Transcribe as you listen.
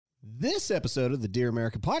This episode of the Dear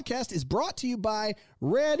America podcast is brought to you by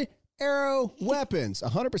Red Arrow Weapons.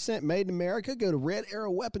 100% made in America. Go to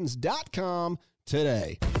redarrowweapons.com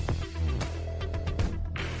today.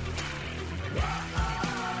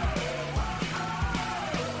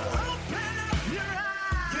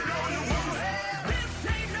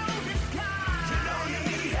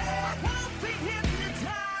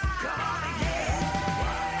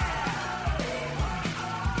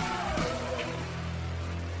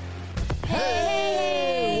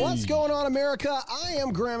 What's going on, America? I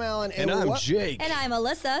am Graham Allen. And I'm Jake. And I'm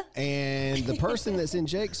Alyssa. And the person that's in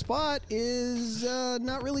Jake's spot is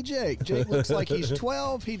not really Jake. Jake looks like he's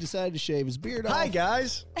 12. He decided to shave his beard off. Hi,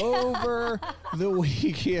 guys. Over the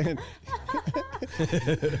weekend.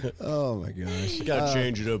 Oh, my gosh. You got to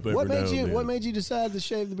change it up every now and then. What made you decide to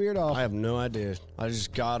shave the beard off? I have no idea. I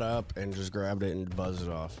just got up and just grabbed it and buzzed it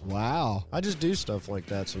off. Wow. I just do stuff like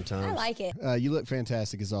that sometimes. I like it. You look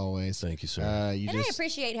fantastic as always. Thank you, sir. I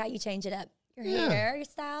appreciate how you change it up. Your hair, your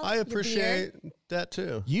style. I your appreciate beard. that,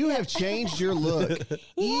 too. You have changed your look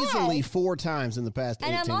easily 4 times in the past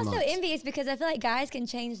 18 months. And I'm also envious because I feel like guys can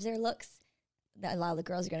change their looks. A lot of the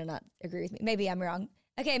girls are going to not agree with me. Maybe I'm wrong.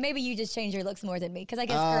 Okay, maybe you just change your looks more than me because I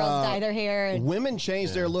guess girls dye their hair. And women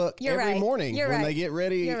change their look every morning when they get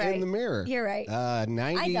ready in the mirror. You're right.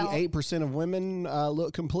 98% of women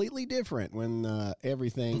look completely different when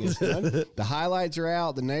everything is done. The highlights are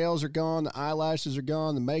out, the nails are gone, the eyelashes are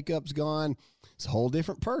gone, the makeup's gone. It's a whole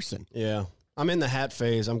different person. Yeah. I'm in the hat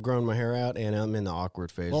phase. I'm growing my hair out, and I'm in the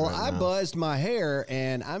awkward phase. Well, I buzzed my hair,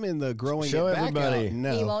 and I'm in the growing Show it back everybody. out.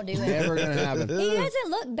 No, He won't do it. Never going to happen. he doesn't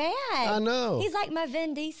look bad. I know. He's like my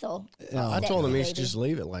Vin Diesel. I told him he should Baby. just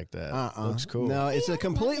leave it like that. Looks cool. No, it's See, a I love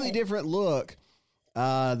completely it. different look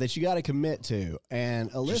that you got to commit to.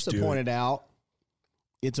 And Alyssa do pointed out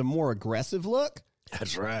it's a more aggressive look.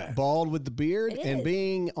 That's right. Bald with the beard It and is.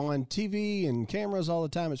 being on TV and cameras all the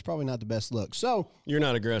time, it's probably not the best look. So You're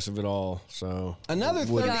not aggressive at all, so... another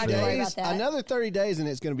 30 Don't have to worry days, about that. another 30 days, and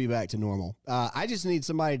it's going to be back to normal. I just need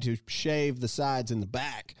somebody to shave the sides and the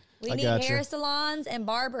back. We I need gotcha. hair salons and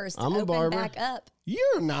barbers to I'm a open barber. back up.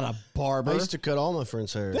 You're not a barber. I used to cut all my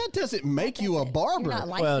friends' hair. That doesn't make you a You're barber. not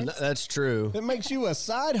Well, licensed. that's true. It makes you a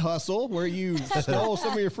side hustle where you stole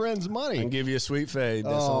some of your friends' money. I can give you a sweet fade.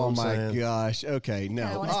 That's all Oh I'm my saying. gosh. Okay, no.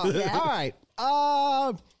 I wanna see that. All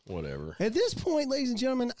right. Whatever. At this point, ladies and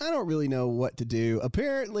gentlemen, I don't really know what to do.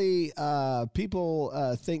 Apparently,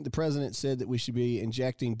 people think the president said that we should be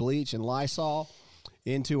injecting bleach and Lysol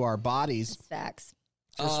into our bodies. Facts.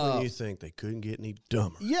 Just when you think they couldn't get any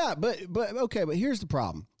dumber. Yeah, but okay, but here's the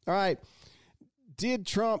problem. All right. Did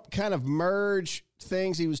Trump kind of merge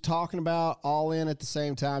things he was talking about all in at the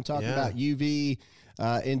same time, talking Yeah. about UV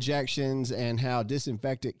injections and how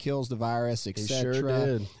disinfectant kills the virus, et He cetera, sure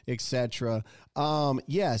did. et cetera?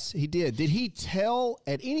 Yes, he did. Did he tell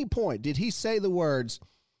at any point, did he say the words,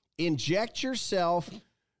 inject yourself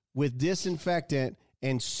with disinfectant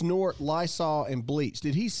and snort Lysol and bleach?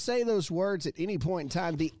 Did he say those words at any point in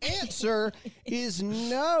time? The answer is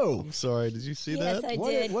no. Sorry, did you see Yes, that? I What-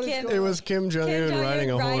 did. what is Kim, going It was Kim Kim Jong-un Jong-un riding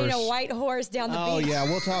a horse. white horse down the Oh, beach. yeah,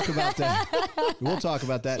 we'll talk about that. We'll talk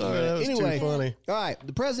about that in a Sorry, minute. that was too Anyway, funny. all right,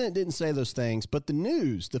 the president didn't say those things, but the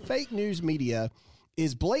news, the fake news media,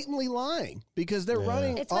 is blatantly lying because they're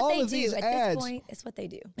running It's what all they of do. these At ads this point, it's what they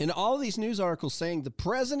do. and all of these news articles saying the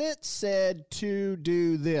president said to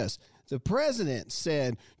do this. The president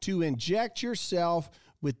said to inject yourself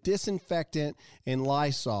with disinfectant and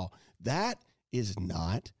Lysol. That is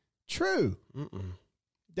not true.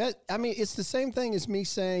 It's the same thing as me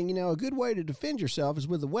saying, a good way to defend yourself is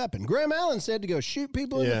with a weapon. Graham Allen said to go shoot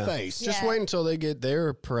people in the face. Just Yeah. wait until they get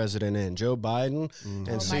their president in, Joe Biden, and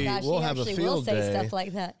Oh see. my gosh, we'll he have a actually will field say day. stuff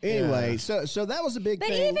like that. Anyway, so that was a big But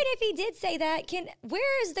thing. even if he did say that,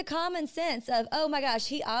 where is the common sense of, oh my gosh,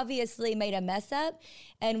 he obviously made a mess up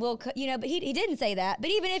and but he didn't say that. But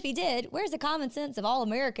even if he did, where's the common sense of all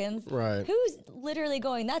Americans? Right. Who's literally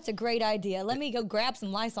going, that's a great idea. Let me go grab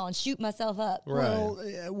some Lysol and shoot myself up.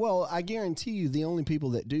 Right. Well, I guarantee you the only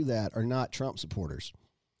people that do that are not Trump supporters.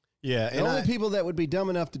 Yeah, The and only people that would be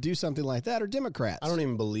dumb enough to do something like that are Democrats. I don't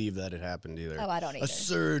even believe that it happened either. Oh, I don't either. A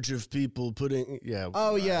surge of people putting,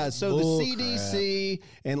 Oh, yeah. So Bull the CDC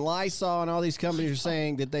and Lysol and all these companies are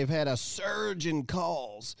saying that they've had a surge in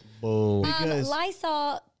calls. Bull. Because-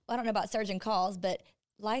 Lysol, I don't know about surgeon calls, but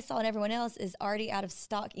Lysol and everyone else is already out of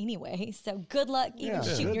stock anyway. So good luck even Yeah,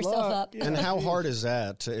 shooting good yourself luck. up. Yeah. And how hard is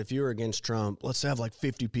that if you're against Trump? Let's have like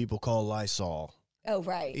 50 people call Lysol. Oh,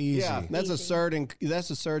 right. Easy. Yeah, that's a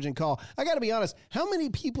surgeon call. I got to be honest. How many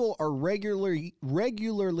people are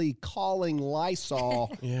regularly calling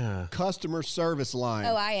Lysol Yeah. customer service line?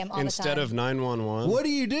 Oh, I am all Instead the of time. 911. What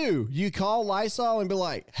do? You call Lysol and be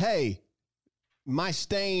like, "Hey, my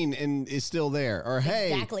stain is still there," or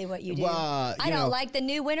 "Hey, Exactly what you do. I I don't like the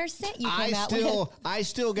new winter scent you came out with. I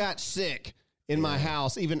still got sick in my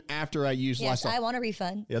house even after I used Yes, Lysol." I want a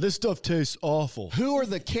refund. Yeah, this stuff tastes awful. Who are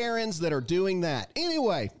the Karens that are doing that?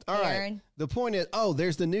 Anyway, all right. Karen. The point is,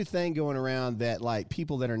 there's the new thing going around that like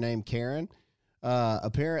people that are named Karen,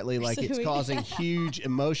 apparently like it's Sweet. causing huge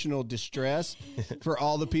emotional distress for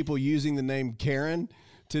all the people using the name Karen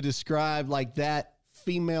to describe like that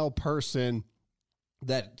female person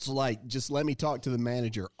that's like, just let me talk to the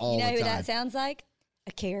manager all You know the who time. that sounds like?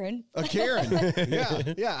 A Karen. A Karen.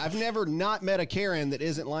 Yeah. I've never not met a Karen that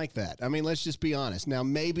isn't like that. I mean, let's just be honest. Now,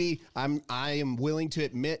 maybe I am willing to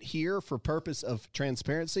admit here for purpose of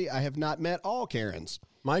transparency, I have not met all Karens.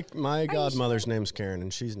 My godmother's name's Karen,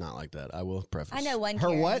 and she's not like that. I will preface. I know one Her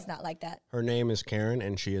Karen what? is not like that. Her name is Karen,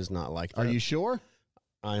 and she is not like that. Are you sure?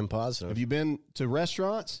 I am positive. Have you been to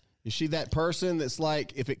restaurants? Is she that person that's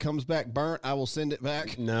like, if it comes back burnt, I will send it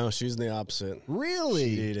back? No, she's the opposite. Really?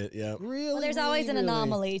 She'd eat it, yeah. Really? Well, there's always an really?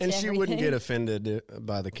 anomaly to And she wouldn't everything. get offended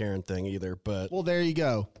by the Karen thing either, but Well, there you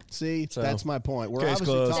go. See, So, that's my point. We're case obviously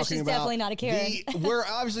closed. talking So she's about definitely not a Karen. we're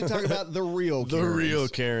obviously talking about the real the Karens. real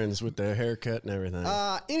Karens with the haircut and everything.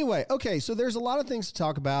 Anyway, okay, so there's a lot of things to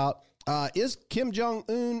talk about. Is Kim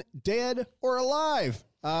Jong-un dead or alive?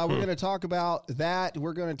 We're going to talk about that.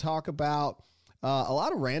 We're going to talk about a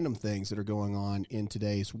lot of random things that are going on in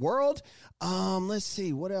today's world. Let's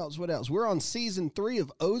see, what else? We're on season 3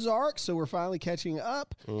 of Ozark, so we're finally catching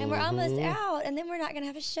up. And we're almost out, and then we're not going to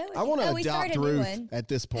have a show. I want to we adopt started a new Ruth one. at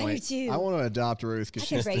this point. too. I want to adopt Ruth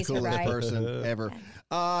because I could she's the raise her coolest right. person ever.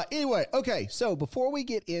 Anyway, okay, so before we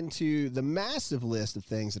get into the massive list of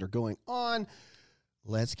things that are going on,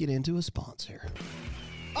 let's get into a sponsor.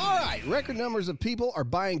 All right, record numbers of people are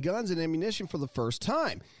buying guns and ammunition for the first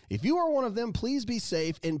time. If you are one of them, please be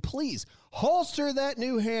safe and please holster that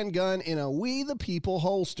new handgun in a We the People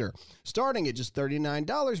holster. Starting at just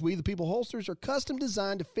 $39, We the People holsters are custom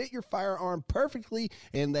designed to fit your firearm perfectly,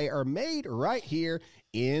 and they are made right here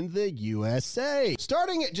in the USA.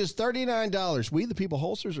 Starting at just $39, We the People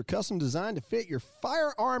holsters are custom designed to fit your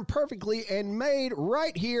firearm perfectly and made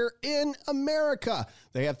right here in America.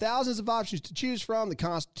 They have thousands of options to choose from: the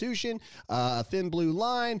Constitution, a thin blue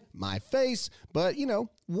line, my face, but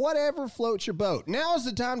whatever floats your boat. Now is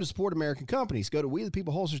the time to support American companies. Go to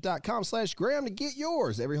WeThePeopleHolsters.com/Graham to get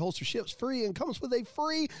yours. Every holster ships free and comes with a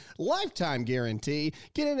free lifetime guarantee.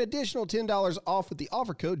 Get an additional $10 off with the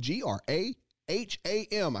offer code GRAHAM. I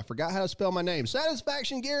forgot how to spell my name.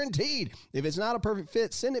 Satisfaction guaranteed. If it's not a perfect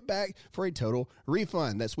fit, send it back for a total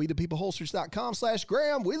refund. That's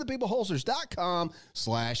WeThePeopleHolsters.com/Graham.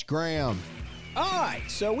 WeThePeopleHolsters.com/Graham. All right,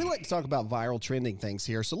 so we like to talk about viral trending things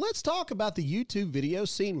here. So let's talk about the YouTube video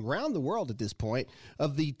seen around the world at this point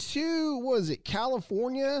of the two,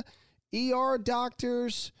 California ER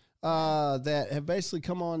doctors that have basically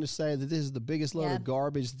come on to say that this is the biggest load of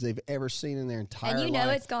garbage that they've ever seen in their entire life.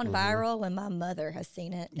 And it's gone viral when my mother has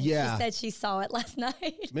seen it. And Yeah. She said she saw it last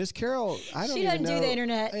night. Miss Carol, I don't She even doesn't know. do the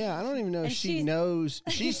internet. Yeah, I don't even know if And she she's- knows.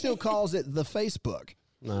 She still calls it the Facebook.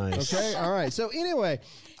 nice. Okay, all right. So anyway,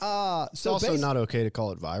 It's also not okay to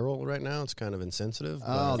call it viral right now. It's kind of insensitive.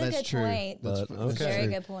 Oh, That's a that's good true. point. That's, But, that's okay. Very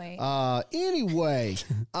true. good point. Anyway,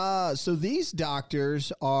 so these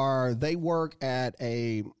doctors they work at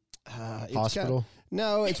a it's Hospital?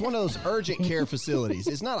 No, it's one of those urgent care facilities.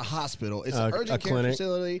 It's not a hospital. It's an A urgent care clinic?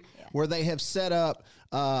 facility where they have set up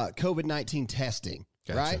COVID-19 testing,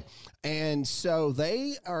 Gotcha. right? And so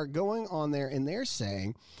they are going on there and they're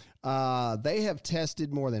saying they have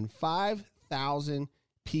tested more than 5,000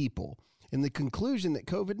 people. In the conclusion that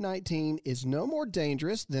COVID-19 is no more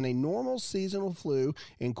dangerous than a normal seasonal flu,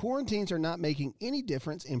 and quarantines are not making any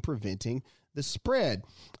difference in preventing the spread.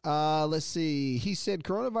 Let's see. He said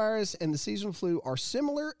coronavirus and the seasonal flu are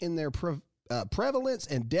similar in their prevalence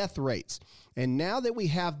and death rates. And now that we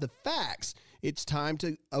have the facts, it's time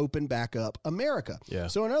to open back up America. Yeah.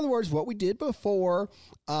 So in other words, what we did before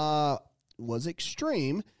was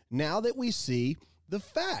extreme. Now that we see the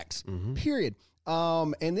facts, period.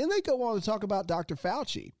 And then they go on to talk about Dr.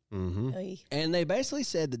 Fauci. Oy. And they basically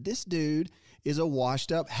said that this dude is a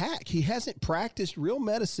washed up hack. He hasn't practiced real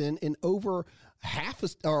medicine in over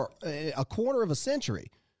a quarter of a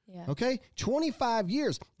century. Yeah. Okay. 25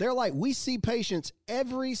 years. They're like, we see patients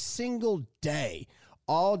every single day,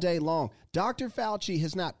 all day long. Dr. Fauci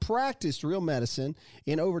has not practiced real medicine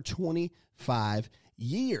in over 25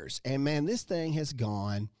 years. And man, this thing has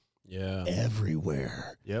gone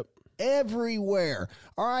everywhere. Yep. Everywhere.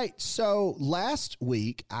 All right. So last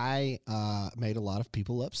week, I made a lot of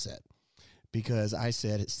people upset because I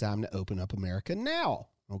said it's time to open up America now.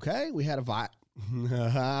 Okay. We had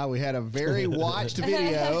a very watched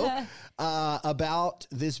video about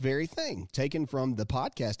this very thing taken from the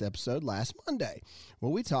podcast episode last Monday,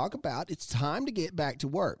 where we talk about it's time to get back to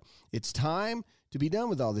work. It's time to be done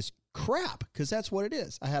with all this crap, because that's what it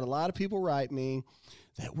is. I had a lot of people write me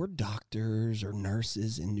that were doctors or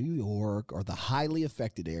nurses in New York or the highly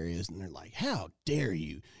affected areas, and they're like, how dare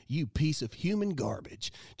you, you piece of human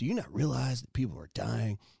garbage. Do you not realize that people are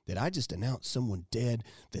dying, that I just announced someone dead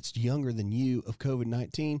that's younger than you of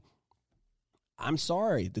COVID-19? I'm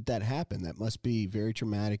sorry that happened. That must be very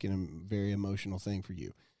traumatic and a very emotional thing for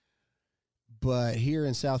you. But here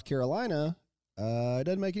in South Carolina, it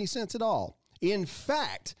doesn't make any sense at all. In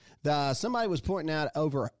fact, somebody was pointing out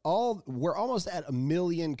we're almost at 1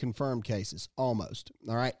 million confirmed cases, almost.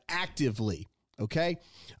 All right, actively. Okay,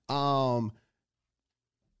 almost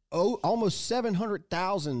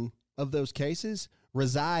 700,000 of those cases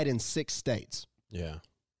reside in 6 states. Yeah.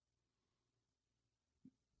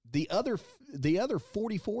 The other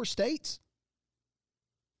 44 states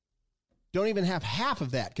don't even have half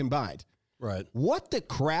of that combined. Right. What the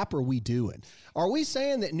crap are we doing? Are we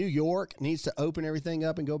saying that New York needs to open everything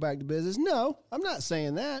up and go back to business? No, I'm not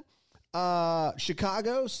saying that.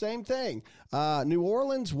 Chicago, same thing. New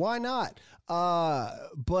Orleans, why not?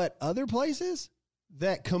 But other places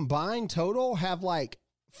that combined total have like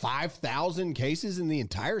 5,000 cases in the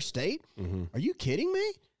entire state? Mm-hmm. Are you kidding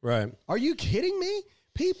me? Right. Are you kidding me?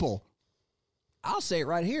 People, I'll say it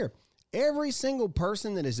right here. Every single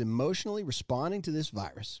person that is emotionally responding to this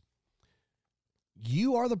virus,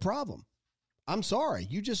 you are the problem. I'm sorry.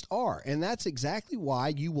 You just are. And that's exactly why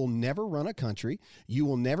you will never run a country. You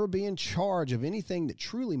will never be in charge of anything that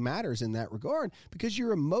truly matters in that regard, because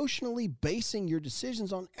you're emotionally basing your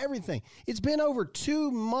decisions on everything. It's been over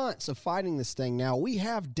 2 months of fighting this thing now. We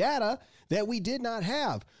have data that we did not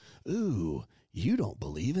have. Ooh, you don't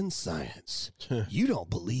believe in science. You don't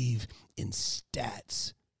believe in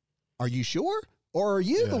stats. Are you sure? Or are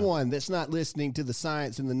you the one that's not listening to the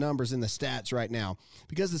science and the numbers and the stats right now?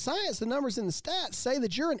 Because the science, the numbers, and the stats say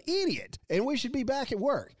that you're an idiot and we should be back at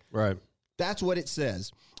work. Right. That's what it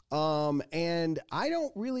says. And I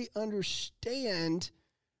don't really understand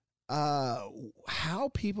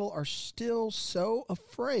how people are still so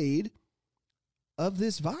afraid of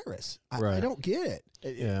this virus. I don't get it.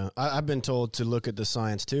 Yeah, I've been told to look at the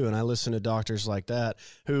science too, and I listen to doctors like that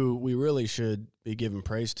who we really should be giving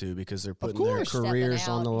praise to, because they're putting their careers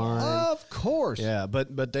on the line. Of course. Yeah,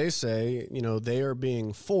 but they say, they are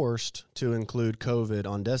being forced to include COVID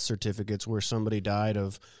on death certificates where somebody died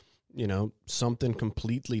of, something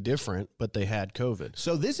completely different, but they had COVID.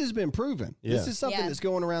 So this has been proven. Yeah. This is something that's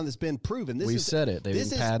going around that's been proven. We said it. They've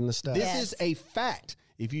been padding the stats. This is a fact.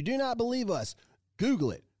 If you do not believe us,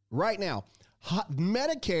 Google it right now.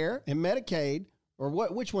 Medicare and Medicaid, or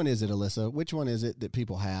what? Which one is it, Alyssa? Which one is it that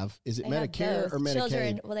people have? Is it Medicare or Medicaid?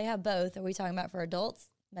 Children, well, they have both. Are we talking about for adults?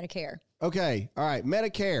 Medicare. Okay. All right.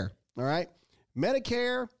 Medicare. All right.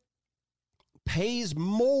 Medicare pays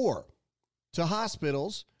more to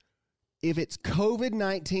hospitals if it's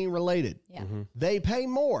COVID-19 related. Yeah. Mm-hmm. They pay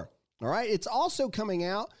more. All right. It's also coming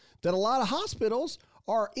out that a lot of hospitals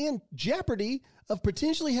are in jeopardy of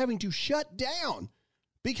potentially having to shut down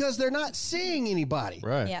because they're not seeing anybody.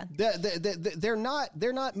 Right. Yeah. They're not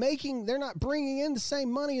bringing in the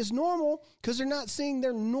same money as normal because they're not seeing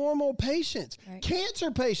their normal patients. Right.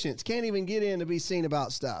 Cancer patients can't even get in to be seen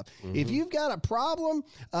about stuff. Mm-hmm. If you've got a problem,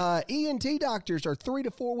 ENT doctors are 3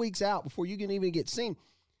 to 4 weeks out before you can even get seen.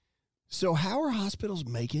 So how are hospitals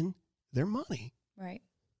making their money? Right.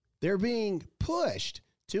 They're being pushed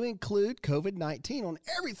to include COVID-19 on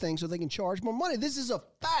everything so they can charge more money. This is a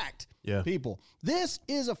fact, people. This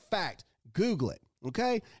is a fact. Google it,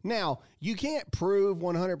 okay? Now, you can't prove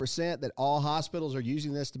 100% that all hospitals are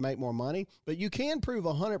using this to make more money, but you can prove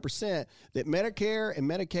 100% that Medicare and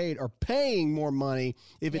Medicaid are paying more money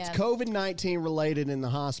if it's COVID-19 related in the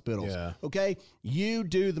hospitals, okay? You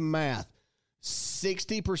do the math.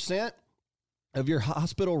 60% of your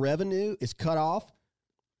hospital revenue is cut off.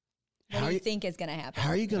 What do you think is going to happen? How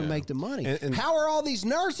are you going to make the money? And how are all these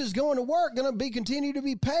nurses going to work going to continue to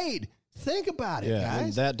be paid? Think about it, guys.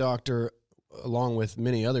 And that doctor, along with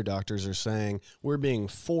many other doctors, are saying we're being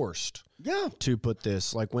forced Yeah. to put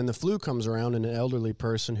this. Like when the flu comes around and an elderly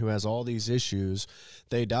person who has all these issues,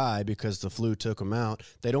 they die because the flu took them out.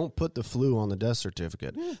 They don't put the flu on the death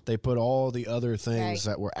certificate. They put all the other things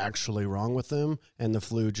Right. that were actually wrong with them, and the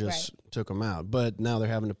flu just took them out. But now they're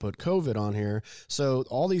having to put COVID on here. So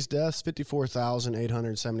all these deaths,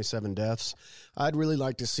 54,877 deaths, I'd really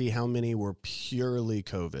like to see how many were purely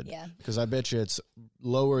COVID. Yeah. Because I bet you it's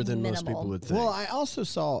lower than most Minimal. people would think. Well, I also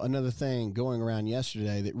saw another thing going around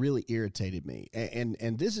yesterday that really irritated me.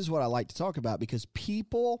 And this is what I like to talk about because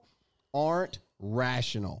people aren't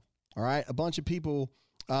rational. All right. A bunch of people,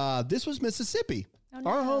 this was Mississippi. Oh,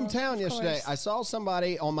 Our no, hometown of yesterday. course. I saw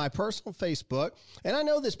somebody on my personal Facebook, and I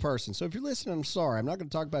know this person. So if you're listening, I'm sorry. I'm not going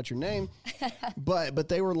to talk about your name. but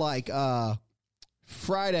they were like,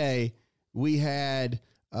 Friday, we had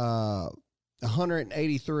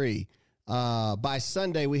 183. By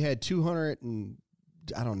Sunday, we had 200 and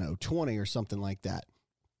I don't know, 20 or something like that.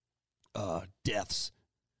 Deaths,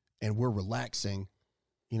 and we're relaxing,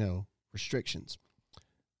 restrictions.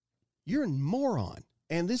 You're a moron,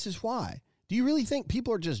 and this is why. Do you really think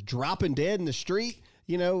people are just dropping dead in the street,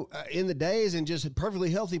 in the days, and just perfectly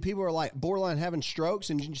healthy people are like borderline having strokes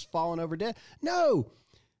and just falling over dead? No.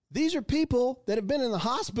 These are people that have been in the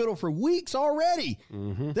hospital for weeks already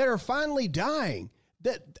that are finally dying.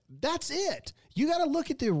 That's it. You got to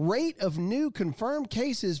look at the rate of new confirmed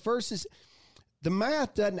cases versus the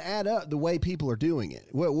math doesn't add up the way people are doing it.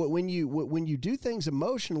 When you do things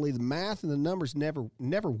emotionally, the math and the numbers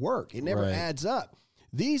never work. It never Right. adds up.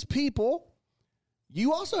 These people,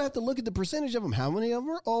 you also have to look at the percentage of them. How many of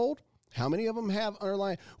them are old? How many of them have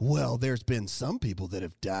underlying? Well, there's been some people that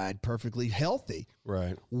have died perfectly healthy.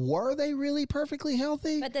 Right. Were they really perfectly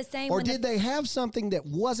healthy? But the same or when the- did they have something that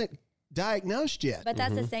wasn't diagnosed yet? But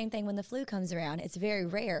that's the same thing when the flu comes around. It's very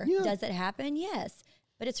rare. Yeah. Does it happen? Yes.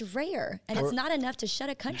 But it's rare. And it's not enough to shut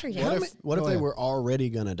a country down. What if Go they ahead. were already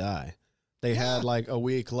going to die? They had like a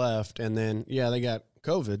week left, and then, they got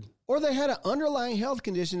COVID. Or they had an underlying health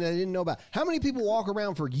condition that they didn't know about. How many people walk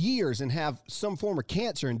around for years and have some form of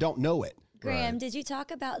cancer and don't know it? Graham, did you talk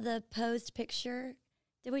about the posed picture?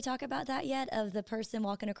 Did we talk about that yet of the person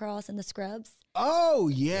walking across in the scrubs? Oh,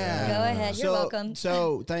 yeah. Go ahead. You're welcome.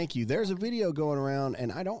 So thank you. There's a video going around, and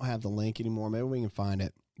I don't have the link anymore. Maybe we can find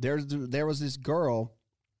it. There was this girl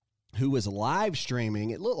who was live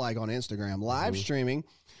streaming. It looked like on Instagram, live streaming,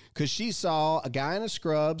 because she saw a guy in the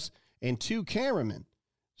scrubs and two cameramen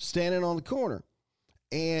standing on the corner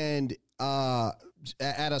and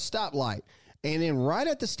at a stoplight. And then right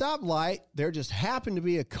at the stoplight, there just happened to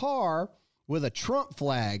be a car with a Trump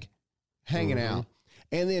flag hanging out.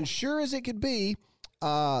 And then sure as it could be,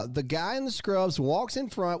 the guy in the scrubs walks in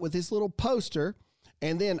front with his little poster.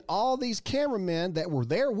 And then all these cameramen that were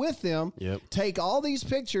there with them take all these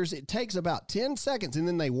pictures. It takes about 10 seconds, and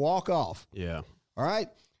then they walk off. Yeah. All right?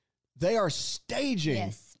 They are staging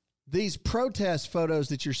Yes. these protest photos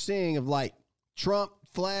that you're seeing of like Trump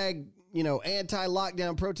flag,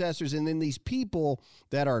 anti-lockdown protesters, and then these people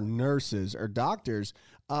that are nurses or doctors,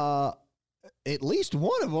 at least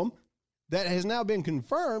one of them that has now been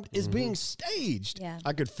confirmed is being staged. Yeah.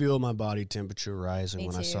 I could feel my body temperature rising Me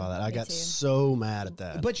when I too. saw that. I Me got too. so mad at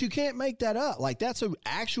that. But you can't make that up. Like, that's an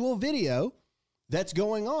actual video that's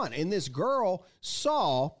going on. And this girl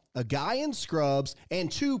saw a guy in scrubs and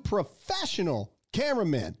two professional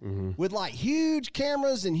cameramen with like huge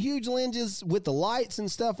cameras and huge lenses with the lights and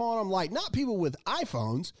stuff on them. Like, not people with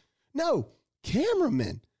iPhones. No,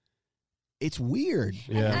 cameramen. It's weird.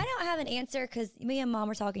 And I don't have an answer because me and Mom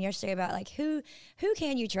were talking yesterday about like who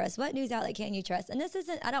can you trust? What news outlet can you trust? And this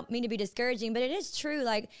isn't, I don't mean to be discouraging, but it is true.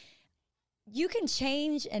 Like, you can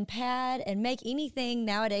change and pad and make anything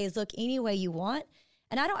nowadays look any way you want.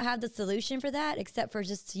 And I don't have the solution for that except for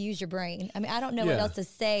just to use your brain. I mean, I don't know what Yeah. else to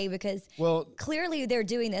say because clearly they're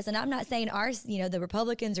doing this. And I'm not saying the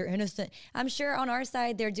Republicans are innocent. I'm sure on our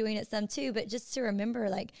side they're doing it some too. But just to remember,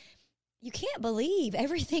 like, you can't believe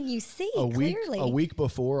everything you see clearly. A week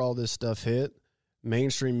before all this stuff hit,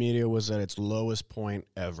 mainstream media was at its lowest point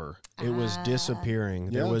ever. It was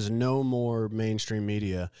disappearing. There was no more mainstream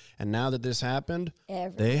media. And now that this happened,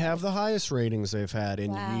 they have the highest ratings they've had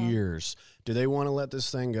in years. Do they want to let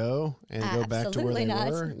this thing go and go back to where Absolutely they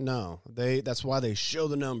not. were? No. That's why they show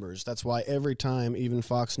the numbers. That's why every time, even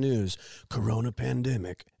Fox News, Corona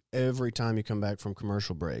pandemic, every time you come back from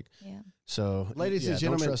commercial break. Yeah. So, Ladies and don't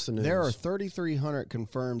gentlemen, trust the news. there are 3,300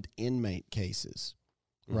 confirmed inmate cases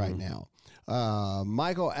right now.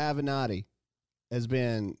 Michael Avenatti has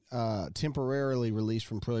been temporarily released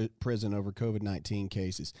from prison over COVID-19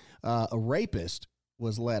 cases. A rapist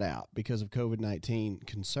was let out because of COVID-19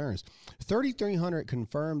 concerns. 3,300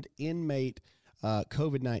 confirmed inmate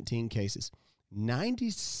COVID-19 cases,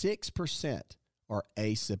 96% are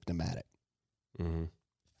asymptomatic. Mm-hmm.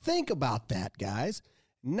 Think about that, guys.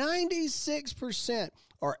 96%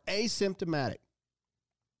 are asymptomatic.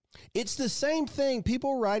 It's the same thing.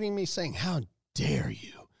 People writing me saying, how dare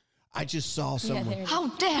you? I just saw someone. How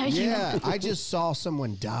dare you? Yeah, I just saw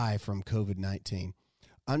someone die from COVID-19.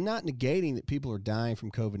 I'm not negating that people are dying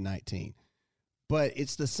from COVID-19, but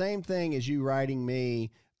it's the same thing as you writing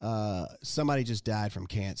me, somebody just died from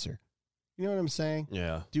cancer. You know what I'm saying?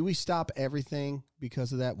 Yeah. Do we stop everything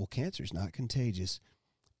because of that? Well, cancer's not contagious.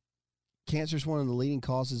 Cancer is one of the leading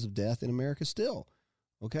causes of death in America still.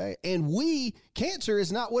 Okay. And cancer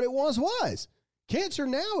is not what it once was. Cancer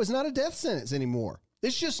now is not a death sentence anymore.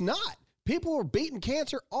 It's just not. People are beating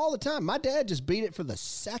cancer all the time. My dad just beat it for the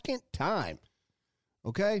second time.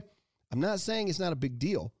 Okay. I'm not saying it's not a big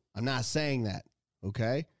deal. I'm not saying that.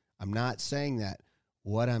 Okay. I'm not saying that.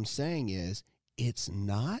 What I'm saying is it's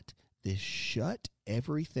not this shut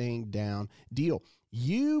everything down deal.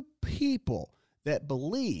 You people that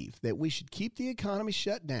believe that we should keep the economy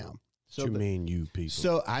shut down. So what you mean you people?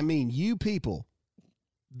 So I mean you people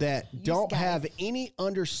that don't have any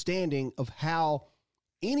understanding of how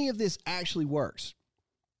any of this actually works.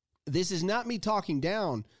 This is not me talking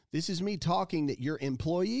down. This is me talking that you're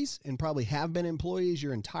employees and probably have been employees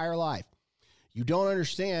your entire life. You don't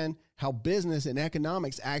understand how business and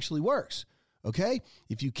economics actually works. Okay?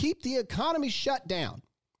 If you keep the economy shut down,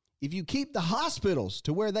 if you keep the hospitals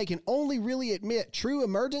to where they can only really admit true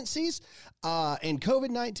emergencies and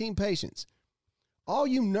COVID-19 patients, all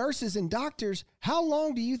you nurses and doctors, how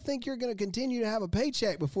long do you think you're going to continue to have a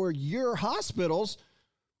paycheck before your hospitals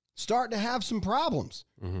start to have some problems?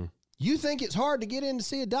 Mm-hmm. You think it's hard to get in to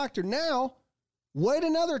see a doctor now? Wait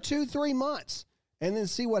another 2-3 months and then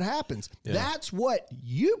see what happens. Yeah. That's what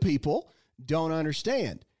you people don't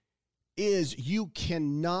understand, is you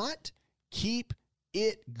cannot keep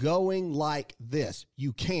it going like this.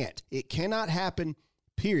 You can't. It cannot happen,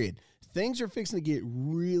 period. Things are fixing to get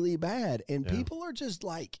really bad, and people are just,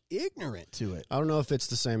 like, ignorant to it. I don't know if it's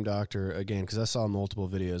the same doctor, again, because I saw multiple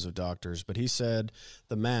videos of doctors, but he said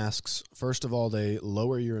the masks, first of all, they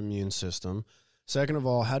lower your immune system. Second of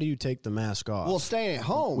all, how do you take the mask off? Well, staying at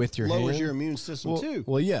home with your lowers hand? your immune system too.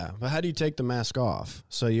 Well, yeah, but how do you take the mask off?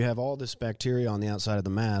 So you have all this bacteria on the outside of the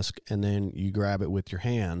mask, and then you grab it with your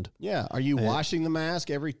hand. Yeah. Are you washing the mask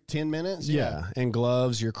every 10 minutes? Yeah. And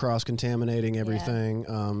gloves, you're cross-contaminating everything.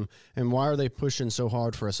 Yeah. And why are they pushing so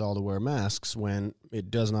hard for us all to wear masks when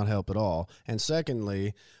it does not help at all? And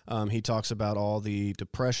secondly, he talks about all the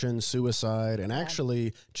depression, suicide, and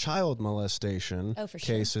actually child molestation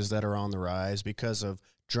cases that are on the rise because of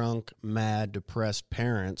drunk, mad, depressed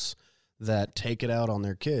parents that take it out on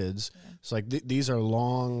their kids. Yeah. It's like these are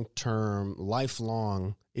long-term,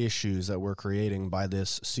 lifelong issues that we're creating by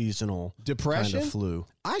this seasonal depression kind of flu.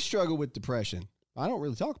 I struggle with depression. I don't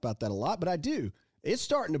really talk about that a lot, but I do. It's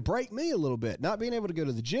starting to break me a little bit. Not being able to go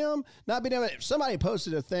to the gym, not being able to, somebody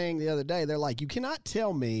posted a thing the other day. They're like, you cannot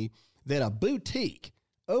tell me that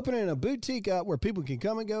opening a boutique up where people can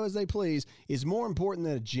come and go as they please is more important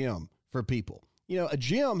than a gym for people. You know, a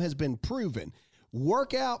gym has been proven.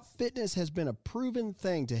 Workout fitness has been a proven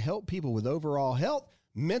thing to help people with overall health,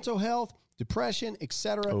 mental health, depression,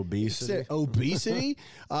 etc. Obesity,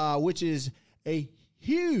 which is a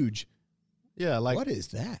huge. Yeah, like what is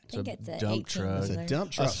that? I think it's a dump truck. It's a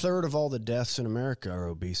dump truck. A third of all the deaths in America are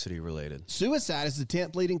obesity related. Suicide is the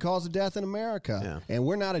 10th leading cause of death in America. Yeah. And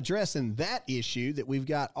we're not addressing that issue, that we've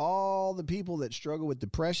got all the people that struggle with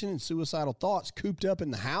depression and suicidal thoughts cooped up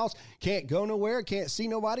in the house, can't go nowhere, can't see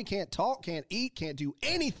nobody, can't talk, can't eat, can't do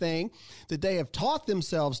anything that they have taught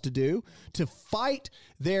themselves to do to fight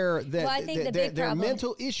their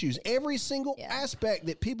mental issues. Every single aspect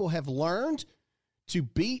that people have learned to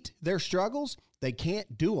beat their struggles, they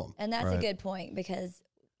can't do them. And that's a good point, because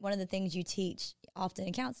one of the things you teach often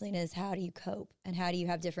in counseling is how do you cope and how do you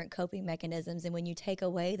have different coping mechanisms. And when you take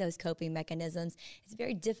away those coping mechanisms, it's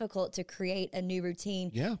very difficult to create a new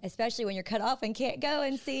routine, especially when you're cut off and can't go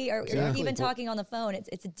and see or even talking on the phone.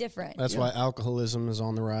 It's different. That's why alcoholism is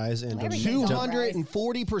on the rise. And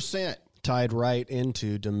 240%. Tied right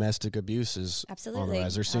into domestic abuses. Absolutely. On the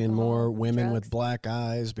rise. They're seeing more women with black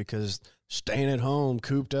eyes because staying at home,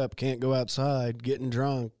 cooped up, can't go outside, getting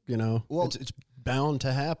drunk, you know. Well, it's bound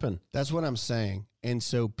to happen. That's what I'm saying. And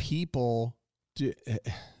so people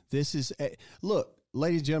this is look,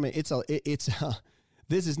 ladies and gentlemen,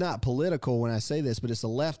 this is not political when I say this, but it's a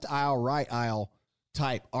left aisle, right aisle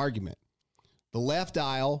type argument. The left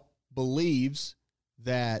aisle believes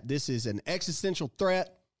that this is an existential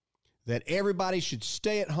threat, that everybody should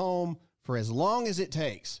stay at home for as long as it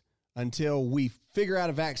takes. until we figure out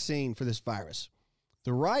a vaccine for this virus.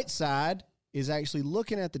 The right side is actually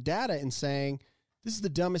looking at the data and saying, this is the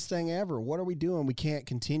dumbest thing ever. What are we doing? We can't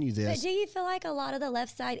continue this. But do you feel like a lot of the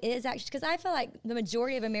left side is actually, because I feel like the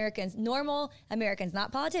majority of Americans, normal Americans,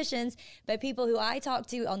 not politicians, but people who I talk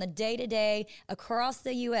to on the day-to-day across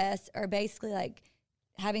the U.S. are basically like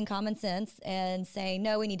having common sense and saying,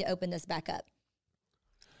 no, we need to open this back up.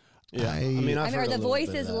 Yeah, I've heard are the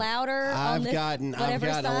voices louder on this I've gotten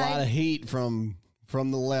side? a lot of heat from the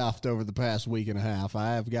left over the past week and a half.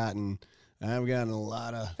 I've gotten a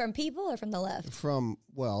lot of From people or from the left?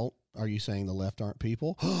 Are you saying the left aren't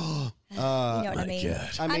people? You know what I mean?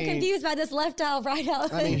 I'm confused by this left aisle, right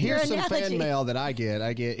out. I mean, here's some fan mail that I get.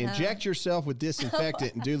 Inject yourself with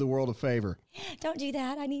disinfectant and do the world a favor. Don't do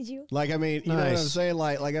that. I need you. You know what I'm saying?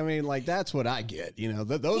 Like that's what I get. You know,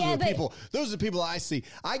 those are the people. Those are the people I see.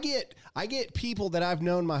 I get people that I've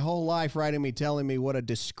known my whole life writing me, telling me what a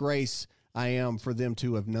disgrace I am for them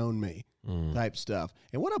to have known me. Type stuff.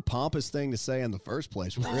 And what a pompous thing to say in the first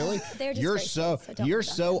place. Really? You're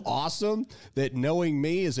so awesome that knowing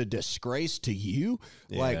me is a disgrace to you.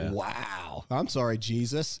 Yeah. Like, wow. I'm sorry,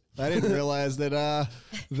 Jesus. I didn't realize that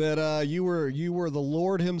you were the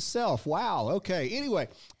Lord himself. Wow. Okay. Anyway,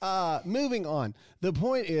 moving on. The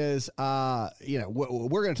point is, we're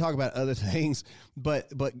going to talk about other things,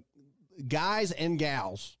 but guys and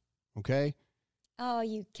gals, okay? Oh,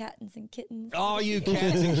 you kittens and kittens. Oh, you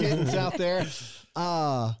cats and kittens out there.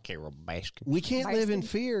 Carol Baskin. We can't live in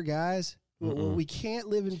fear, guys. We can't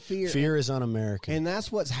live in fear. Fear is un-American. And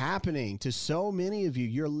that's what's happening to so many of you.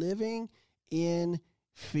 You're living in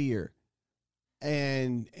fear.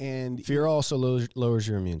 And fear also lowers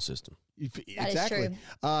your immune system. Exactly. That is true.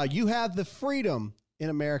 You have the freedom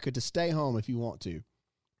in America to stay home if you want to.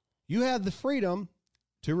 You have the freedom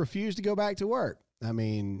to refuse to go back to work. I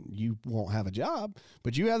mean, you won't have a job,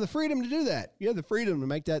 but you have the freedom to do that. You have the freedom to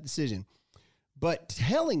make that decision. But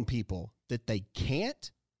telling people that they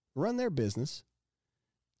can't run their business,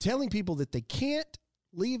 telling people that they can't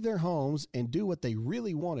leave their homes and do what they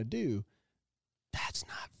really want to do, that's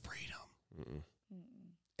not freedom.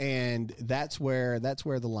 And that's where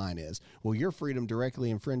the line is. Well, your freedom directly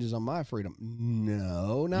infringes on my freedom.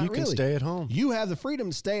 No, not really. You can stay at home. You have the freedom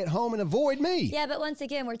to stay at home and avoid me. Yeah, but once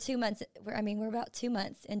again, we're about 2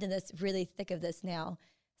 months into this really thick of this now.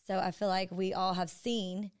 So I feel like we all have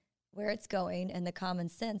seen where it's going, and the common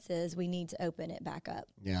sense is we need to open it back up.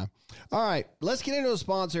 Yeah. All right, let's get into a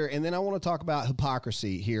sponsor, and then I want to talk about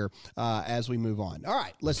hypocrisy here as we move on. All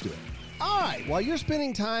right, let's do it. All right, while you're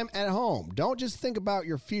spending time at home, don't just think about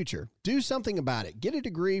your future. Do something about it. Get a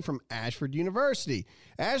degree from Ashford University.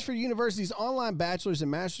 Ashford University's online bachelor's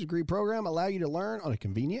and master's degree program allow you to learn on a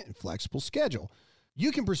convenient and flexible schedule.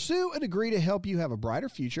 You can pursue a degree to help you have a brighter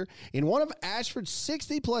future in one of Ashford's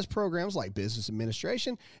 60-plus programs like business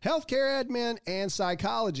administration, healthcare admin, and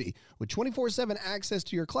psychology. With 24/7 access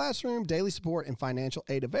to your classroom, daily support, and financial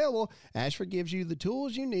aid available, Ashford gives you the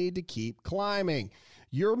tools you need to keep climbing.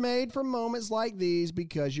 You're made for moments like these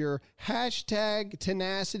because you're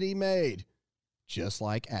 #tenacity made, just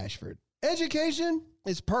like Ashford. Education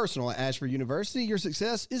is personal at Ashford University. Your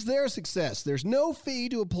success is their success. There's no fee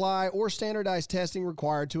to apply or standardized testing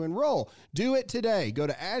required to enroll. Do it today. Go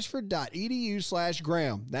to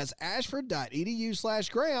ashford.edu/Graham. That's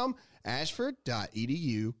ashford.edu/Graham.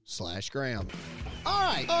 ashford.edu/Graham. All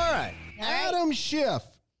right. Adam Schiff.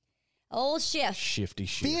 Old Schiff. Shifty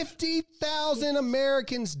Schiff. 50,000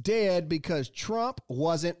 Americans dead because Trump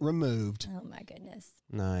wasn't removed. Oh, my goodness.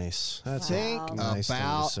 Nice. That's Think nice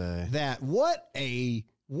about thing to say. that. What an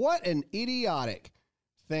idiotic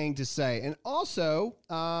thing to say. And also,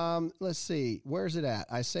 let's see, where's it at?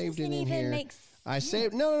 I saved it in here. I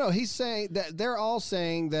saved. No. He's saying that they're all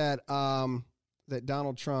saying that that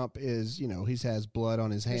Donald Trump is, he has blood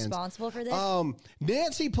on his hands. Responsible for this?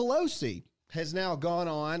 Nancy Pelosi has now gone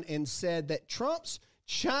on and said that Trump's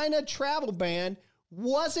China travel ban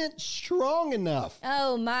wasn't strong enough.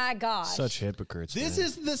 Oh, my gosh. Such hypocrites. This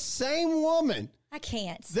is the same woman. I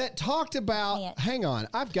can't. That talked about. Hang on,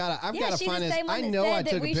 I've got to find this. I know I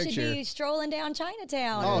took a picture. We should be strolling down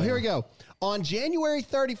Chinatown. Oh, here we go. On January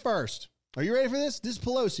 31st, are you ready for this? This is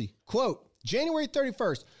Pelosi. Quote, January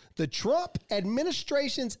 31st, the Trump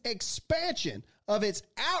administration's expansion of its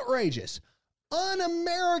outrageous,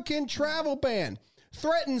 un-American travel ban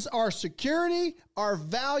threatens our security, our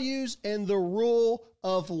values, and the rule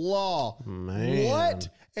of law. Man. What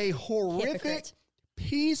a horrific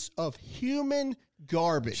piece of human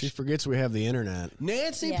garbage. She forgets we have the internet.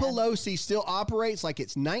 Nancy Pelosi still operates like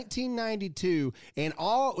it's 1992, and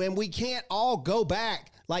we can't all go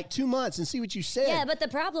back like 2 months and see what you said. Yeah, but the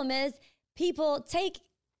problem is people take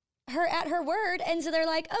her at her word, and so they're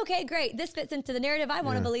like, okay, great, this fits into the narrative I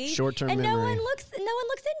want to believe. Short-term and memory. no one looks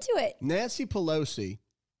into it. Nancy Pelosi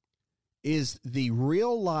is the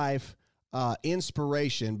real life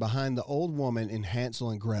inspiration behind the old woman in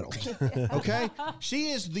Hansel and Gretel. Okay? She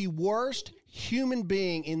is the worst human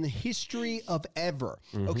being in the history of ever.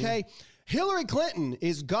 Okay? Hillary Clinton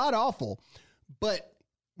is god awful, but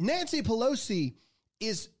Nancy Pelosi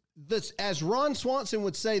is this, as Ron Swanson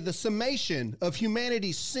would say, the summation of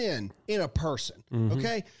humanity's sin in a person.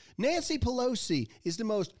 Okay? Nancy Pelosi is the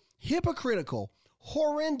most hypocritical,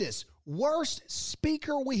 horrendous, worst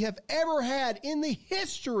speaker we have ever had in the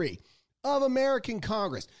history of American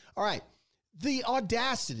Congress. All right. The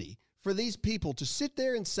audacity for these people to sit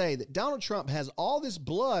there and say that Donald Trump has all this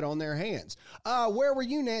blood on their hands. Where were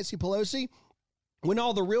you, Nancy Pelosi, when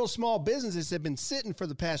all the real small businesses have been sitting for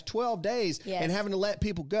the past 12 days and having to let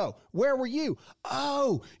people go? Where were you?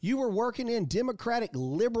 Oh, you were working in Democratic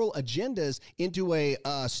liberal agendas into a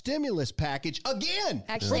stimulus package again.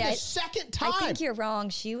 Actually, for the second time. I think you're wrong.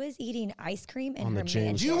 She was eating ice cream in On her the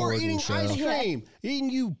James mansion. You were Corden eating show. ice cream. Eating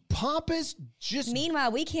you pompous, just...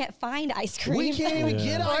 Meanwhile, we can't find ice cream. We can't even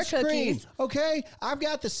get Or ice cream. cookies. Okay? I've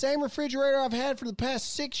got the same refrigerator I've had for the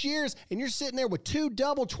past 6 years, and you're sitting there with two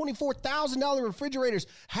double $24,000 refrigerators.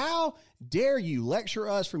 How dare you lecture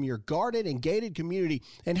us from your guarded and gated community?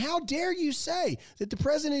 And how dare you say that the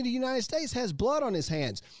President of the United States has blood on his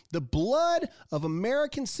hands? The blood of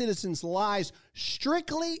American citizens lies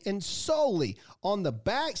strictly and solely on the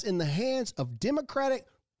backs and the hands of Democratic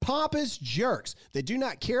pompous jerks that do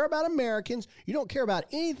not care about Americans. You don't care about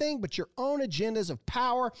anything but your own agendas of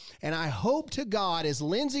power. And I hope to God, as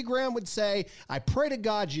Lindsey Graham would say, I pray to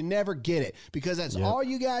God you never get it, because that's all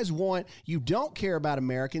you guys want. You don't care about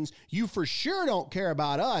Americans. You for sure don't care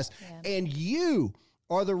about us. And you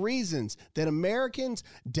are the reasons that Americans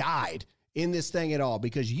died in this thing at all,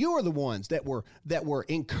 because you are the ones that were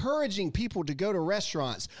encouraging people to go to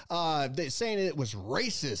restaurants, saying it was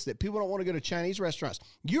racist, that people don't want to go to Chinese restaurants.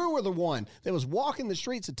 You were the one that was walking the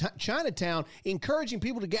streets of Chinatown, encouraging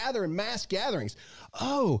people to gather in mass gatherings.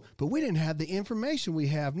 Oh, but we didn't have the information we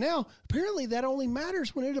have now. Apparently that only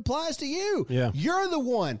matters when it applies to you. Yeah. You're the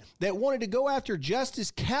one that wanted to go after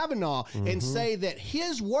Justice Kavanaugh and say that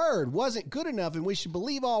his word wasn't good enough and we should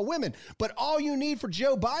believe all women. But all you need for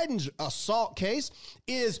Joe Biden's assault case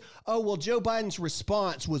is, oh, well, Joe Biden's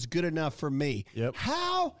response was good enough for me. Yep.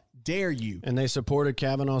 How dare you? And they supported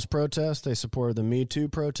Kavanaugh's protest. They supported the Me Too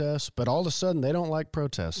protests. But all of a sudden, they don't like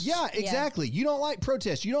protests. Yeah, exactly. You don't like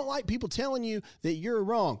protests. You don't like people telling you that you're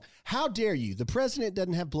wrong. How dare you? The president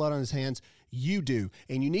doesn't have blood on his hands. You do.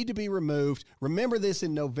 And you need to be removed. Remember this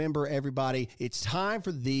in November, everybody. It's time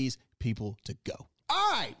for these people to go.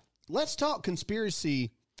 All right. Let's talk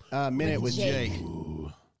conspiracy minute with Jake.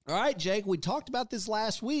 All right, Jake, we talked about this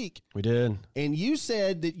last week. We did. And you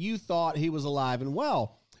said that you thought he was alive and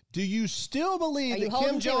well. Do you still believe that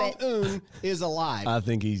Kim Jong-un is alive? I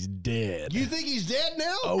think he's dead. You think he's dead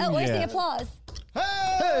now? Oh, where's the applause?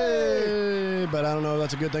 Hey! But I don't know if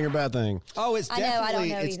that's a good thing or bad thing. Oh, it's I don't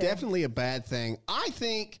know it's either. definitely a bad thing. I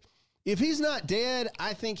think if he's not dead,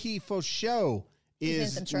 I think he for sure He's in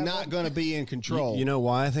is some trouble. not going to be in control. You know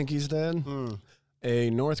why I think he's dead? A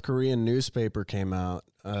North Korean newspaper came out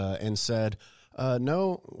and said,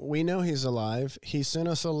 no, we know he's alive. He sent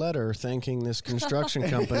us a letter thanking this construction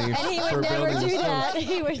company And he for would never building do this that. tunnel.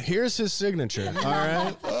 He would. Here's his signature. All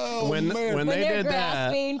right. When man. they they're did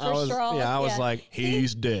that, grasping for I was straws, I was yeah. like,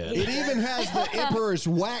 he's it dead. even has the emperor's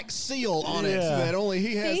wax seal on it, so Yeah. that only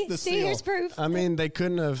he has the See, seal. here's proof. I mean, they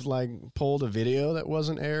couldn't have pulled a video that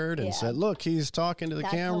wasn't aired and Yeah. said, "Look, he's talking to the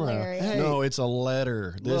That's camera." hilarious. Hey. No, it's a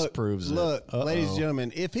letter. This proves it. Look, ladies and Uh-oh.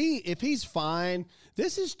 gentlemen, if he's fine,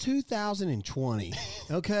 this is 2020.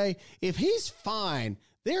 Okay, if he's fine,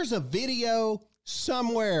 there's a video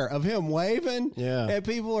somewhere of him waving at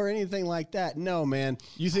people or anything like that. No, man.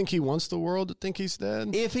 You think he wants the world to think he's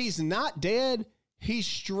dead? If he's not dead, he's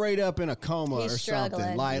straight up in a coma He's or something.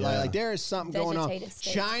 struggling. Like there is something going on. Vegetative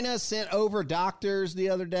state. China sent over doctors the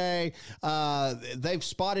other day. They've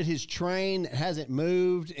spotted his train that hasn't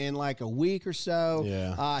moved in like a week or so.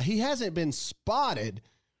 Yeah. He hasn't been spotted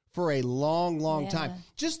for a long, long Yeah. time.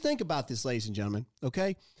 Just think about this, ladies and gentlemen,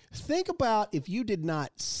 okay? Think about if you did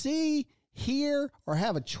not see, hear, or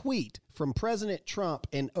have a tweet from President Trump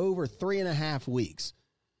in over 3.5 weeks.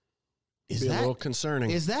 Be a little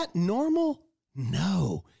concerning. Is that normal?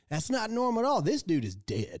 No, that's not normal at all. This dude is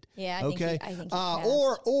dead. Yeah, I think okay. he passed.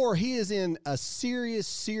 Or he is in a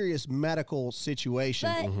serious medical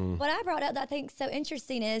situation. But what I brought up that I think is so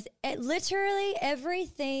interesting is literally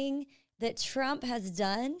everything that Trump has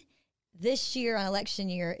done this year on election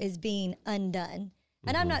year is being undone.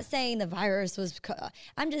 And I'm not saying the virus was,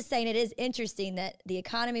 I'm just saying it is interesting that the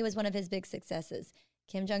economy was one of his big successes.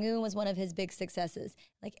 Kim Jong-un was one of his big successes.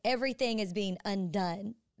 Like everything is being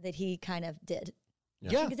undone that he kind of did. Yeah.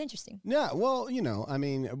 I think it's interesting. Yeah, well,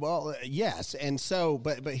 yes. And so,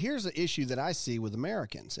 but here's the issue that I see with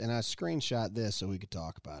Americans, and I screenshot this so we could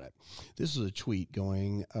talk about it. This is a tweet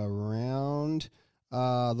going around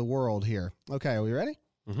the world here. Okay, are we ready?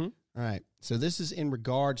 Mm-hmm. All right. So this is in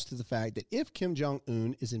regards to the fact that if Kim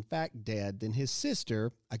Jong-un is in fact dead, then his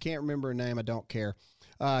sister, I can't remember her name, I don't care.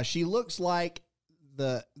 She looks like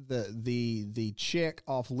the chick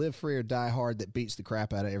off Live Free or Die Hard that beats the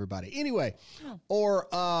crap out of everybody. Anyway, or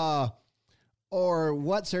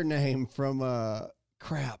what's her name from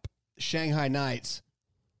Shanghai Nights?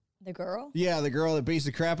 The girl? Yeah, the girl that beats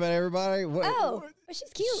the crap out of everybody. But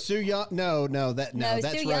she's cute. Soo Young? No, that's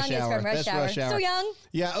Soo Rush Young Hour. Is from Rush Hour. Soo Young.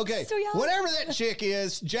 Yeah, okay. Soo Young. Whatever that chick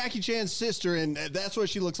is, Jackie Chan's sister, and that's what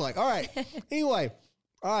she looks like. All right. Anyway,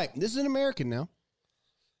 all right. This is an American now.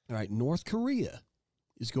 All right. North Korea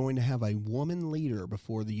is going to have a woman leader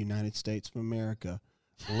before the United States of America.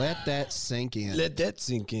 Let that sink in. Let that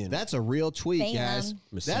sink in. That's a real tweet, guys.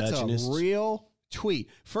 That's a real tweet.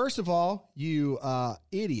 First of all, you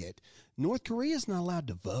idiot. North Korea is not allowed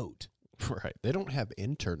to vote. Right. They don't have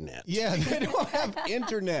internet. Yeah, they don't have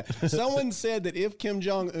internet. Someone said that if Kim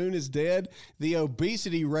Jong-un is dead, the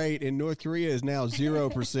obesity rate in North Korea is now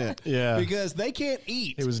 0%. Yeah. Because they can't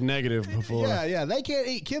eat. It was negative before. Yeah, they can't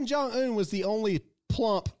eat. Kim Jong-un was the only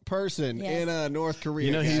plump person in North Korea.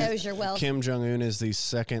 You know, shows your wealth. Kim Jong-un is the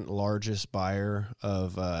second largest buyer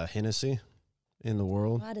of Hennessy in the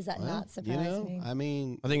world. Why does that not surprise me? I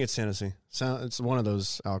mean, I think it's Hennessy. It's one of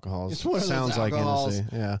those alcohols. It's one of Sounds those like alcohols.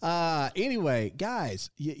 Hennessy. Yeah. Anyway, guys,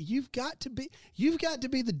 you've got to be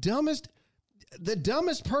the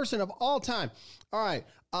dumbest person of all time. All right.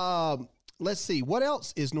 Let's see. What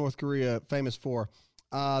else is North Korea famous for?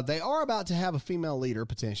 They are about to have a female leader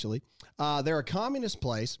potentially. They're a communist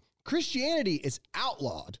place. Christianity is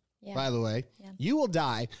outlawed. Yeah. By the way, you will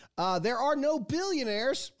die. There are no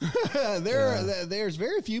billionaires. There's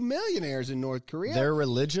very few millionaires in North Korea. Their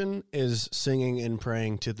religion is singing and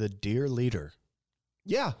praying to the dear leader.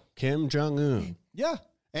 Yeah. Kim Jong-un. Yeah.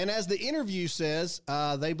 And as the interview says,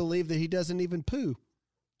 they believe that he doesn't even poo.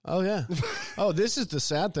 Oh, yeah. This is the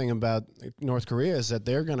sad thing about North Korea is that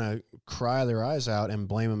they're going to cry their eyes out and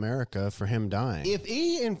blame America for him dying. If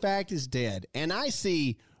he, in fact, is dead, and I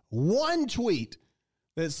see one tweet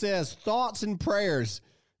that says thoughts and prayers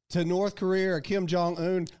to North Korea or Kim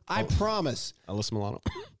Jong-un, I promise. Alyssa Milano.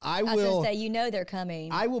 I was going to say, they're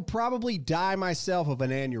coming. I will probably die myself of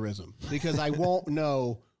an aneurysm because I won't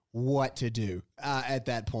know what to do at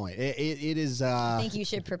that point. It is. I think you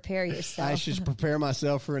should prepare yourself. I should prepare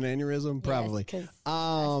myself for an aneurysm, probably. Yes,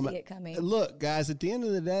 I see it coming. Look, guys, at the end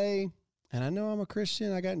of the day, and I know I'm a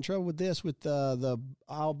Christian, I got in trouble with this with the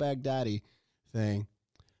al-Baghdadi thing.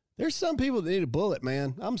 There's some people that need a bullet,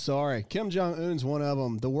 man. I'm sorry. Kim Jong-un's one of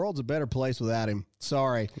them. The world's a better place without him.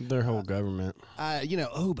 Sorry. Their whole government. But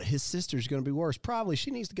his sister's going to be worse. Probably.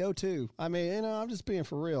 She needs to go, too. I mean, I'm just being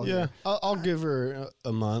for real. Yeah. I'll give her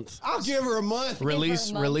a month. I'll give her a month.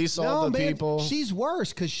 Release all the people. She's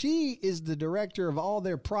worse because she is the director of all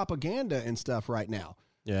their propaganda and stuff right now.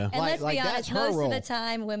 Yeah. And let's be honest, most of the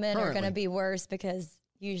time women are going to be worse because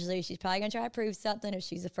usually she's probably going to try to prove something if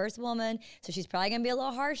she's the first woman. So she's probably going to be a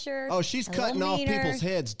little harsher. Oh, she's cutting off people's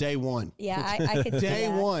heads day one. Yeah, I could see Day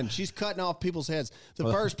that. one. She's cutting off people's heads.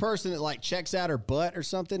 The first person that checks out her butt or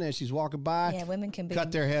something as she's walking by. Yeah, women can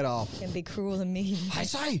cut their head off. Can be cruel and mean. I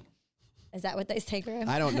say. Is that what they say, Graham?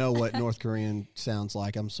 I don't know what North Korean sounds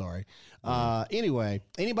like. I'm sorry. Anyway,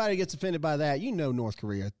 anybody gets offended by that, North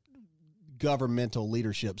Korea governmental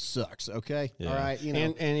leadership sucks. Okay. Yeah. All right.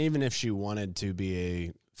 And even if she wanted to be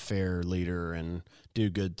a fair leader and do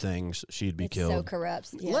good things, she'd be killed. So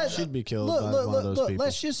corrupt. Yeah. She'd be killed by one of those people.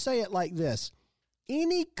 Let's just say it like this.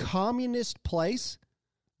 Any communist place,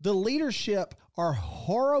 the leadership are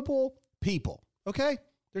horrible people. Okay?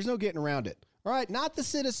 There's no getting around it. All right? Not the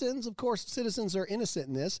citizens. Of course, citizens are innocent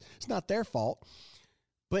in this. It's not their fault.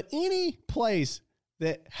 But any place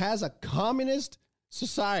that has a communist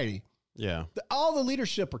society, all the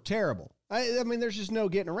leadership are terrible. I mean, there's just no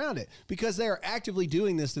getting around it because they are actively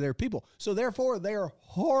doing this to their people. So, therefore, they are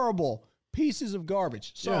horrible pieces of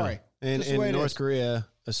garbage. Sorry. Yeah. And in North Korea,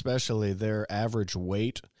 especially, their average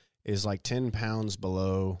weight is like 10 pounds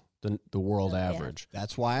below the world average.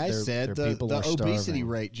 That's why I said the obesity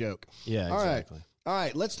rate joke. Yeah, exactly. All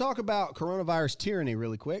right. Let's talk about coronavirus tyranny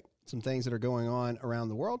really quick. Some things that are going on around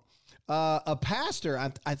the world. A pastor,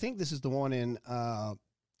 I think this is the one in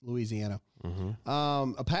Louisiana.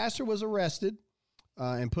 Mm-hmm. A pastor was arrested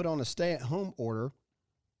and put on a stay-at-home order.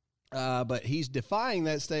 But he's defying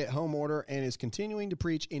that stay-at-home order and is continuing to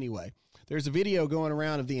preach anyway. There's a video going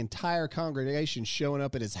around of the entire congregation showing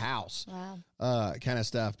up at his house. Wow. Kind of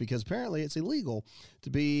stuff, because apparently it's illegal to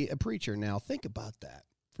be a preacher. Now, think about that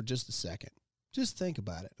for just a second. Just think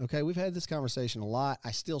about it, okay? We've had this conversation a lot.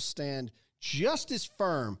 I still stand just as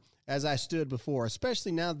firm as I stood before,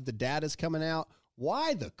 especially now that the data's coming out.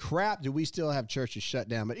 Why the crap do we still have churches shut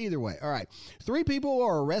down? But either way, all right. 3 people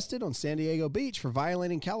are arrested on San Diego Beach for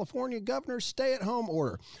violating California governor's stay-at-home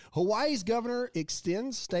order. Hawaii's governor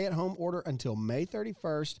extends stay-at-home order until May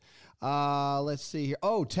 31st. Let's see here.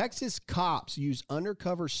 Oh, Texas cops use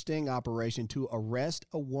undercover sting operation to arrest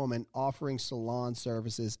a woman offering salon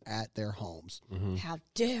services at their homes. Mm-hmm. How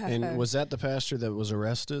dare And her. was that the pastor that was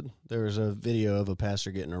arrested? There was a video of a pastor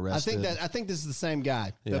getting arrested. I think this is the same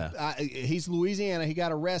guy. Yeah. He's Louisiana. He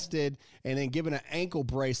got arrested and then given an ankle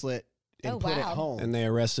bracelet and put it home. And they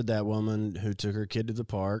arrested that woman who took her kid to the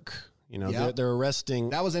park. You know, Yep. they're arresting.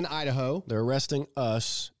 That was in Idaho. They're arresting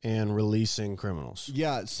us and releasing criminals.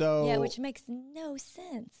 Yeah. So Yeah, which makes no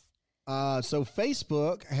sense. So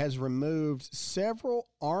Facebook has removed several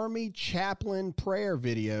Army chaplain prayer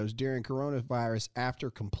videos during coronavirus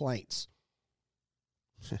after complaints.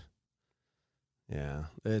 Yeah,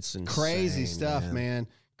 it's insane, Crazy stuff, man.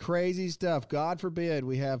 Crazy stuff. God forbid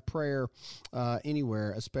we have prayer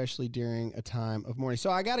anywhere, especially during a time of mourning. So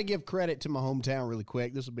I got to give credit to my hometown really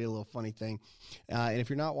quick. This will be a little funny thing. And if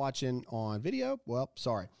you're not watching on video, well,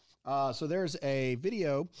 sorry. So there's a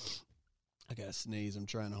video. I got to sneeze. I'm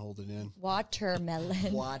trying to hold it in.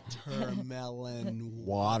 Watermelon. Watermelon.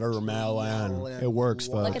 It works,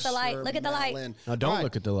 folks. Look at the light. Look at the light. No, don't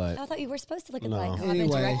look at the light. I thought you were supposed to look at the No. light. No,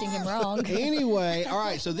 Anyway. I've been directing him wrong. Anyway, all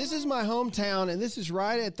right, so this is my hometown, and this is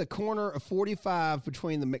right at the corner of 45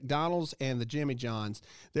 between the McDonald's and the Jimmy John's.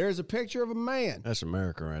 There's a picture of a man That's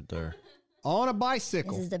America right there. on a This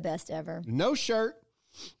bicycle, is the best ever. no shirt,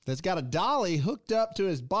 that's got a dolly hooked up to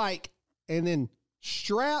his bike, and then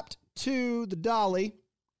strapped to the dolly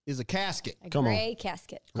is a casket. A Come on. gray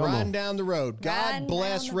casket. Riding down the road. God Riding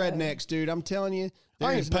bless down the road. rednecks, dude. I'm telling you. I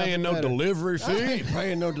there ain't is paying no nothing better. delivery I fee. ain't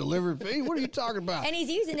paying no delivery fee. What are you talking about? And he's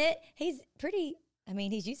using it. He's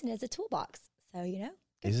he's using it as a toolbox. So, good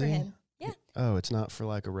Is for he? him. Yeah. Oh, it's not for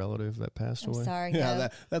like a relative that passed I'm away? sorry. Yeah, no.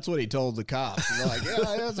 that's what he told the cops. They're like,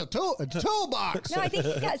 yeah, that's a toolbox. No, I think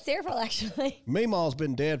he's got several actually. Meemaw's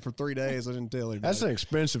been dead for 3 days. I didn't tell anybody. That's an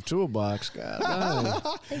expensive toolbox. God dang.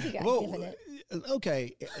 I think he got Well, given it.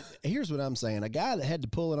 okay, here's what I'm saying. A guy that had to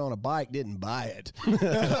pull it on a bike didn't buy it.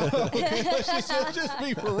 Okay, let's just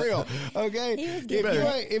be for real. Okay, He was if given you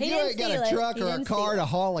it. ain't, if He you didn't ain't got steal a it. truck He or a didn't car steal to it.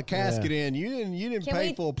 haul a casket in, you didn't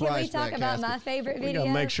pay full Can price we for talk that about casket. my favorite We video? got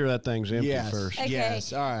to make sure that thing's empty Yes. first. Okay.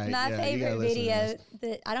 Yes, all right. My yeah, you gotta favorite listen to video this.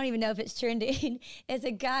 that I don't even know if it's trending is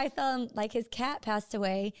a guy fell like his cat passed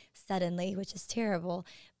away suddenly, which is terrible.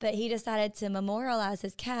 But he decided to memorialize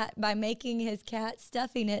his cat by making his cat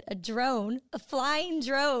stuffing it a drone, a flying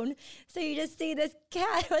drone. So you just see this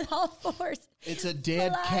cat with all fours. It's a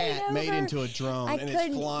dead flying cat made over. into a drone, I and it's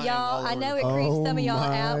couldn't, flying y'all. all I over know the it creeped some of y'all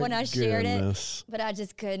Oh out when I my shared goodness. it, but I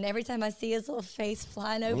just couldn't. Every time I see his little face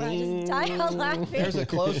flying over, I just die out laughing. There's a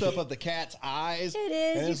close up of the cat's eyes. It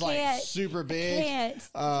is. And You it's like can't. super I big. can't. Just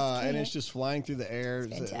And can't. it's just flying through the air.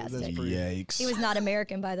 It's That's fantastic. pretty. Yikes. He was not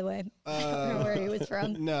American, by the way. I don't remember where he was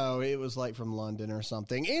from. No, it was like from London or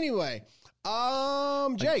something. Anyway,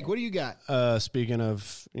 Jake, what do you got? Speaking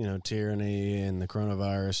of, tyranny and the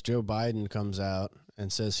coronavirus, Joe Biden comes out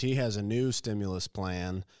and says he has a new stimulus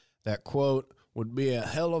plan that, quote, would be a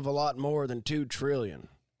hell of a lot more than $2 trillion.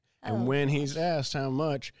 And when he's asked how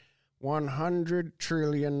much, $100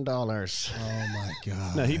 trillion. Oh my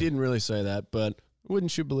God. No, he didn't really say that, but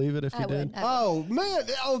wouldn't you believe it if he I did? would. Oh man!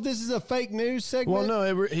 Oh, this is a fake news segment. Well,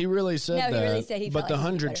 no, he really said No, that. he really said he but felt the like he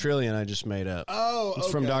knew 100 better. trillion I just made up. Oh, It's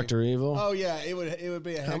from okay. Dr. Evil. Oh yeah, it would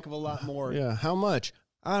be a heck of a lot more. Yeah, how much?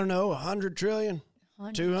 I don't know, 100 trillion,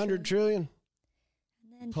 200 trillion.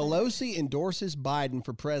 And then Pelosi endorses Biden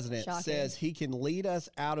for president, Shocking. says he can lead us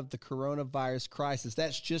out of the coronavirus crisis.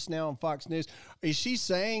 That's just now on Fox News. Is she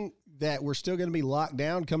saying that we're still going to be locked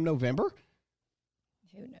down come November?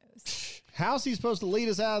 who knows? How's he supposed to lead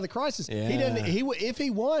us out of the crisis? He doesn't. Yeah. If he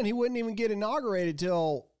won, he wouldn't even get inaugurated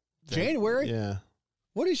till January. Yeah.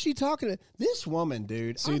 What is she talking to? This woman,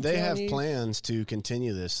 dude. See, I'm they telling have you, plans to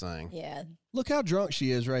continue this thing. Yeah. Look how drunk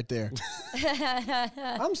she is right there.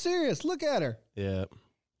 I'm serious. Look at her. Yeah.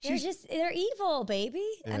 They're evil, baby.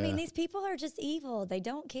 Yeah. I mean, these people are just evil. They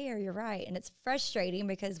don't care. You're right. And it's frustrating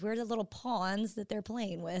because we're the little pawns that they're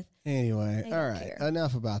playing with. Anyway, They all don't right. care.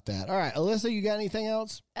 Enough about that. All right, Alyssa, you got anything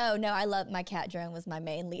else? Oh, no, I love my cat drone was my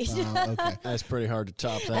main lead. Oh, okay. That's pretty hard to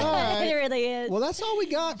top that. All right. It really is. Well, that's all we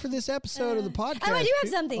got for this episode of the podcast. Oh, I do have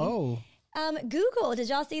something. Oh, Google, did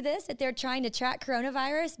y'all see this? That they're trying to track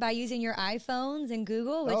coronavirus by using your iPhones and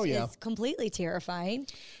Google, which is completely terrifying.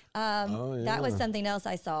 That was something else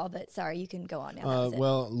I saw, but sorry, you can go on now. That was it.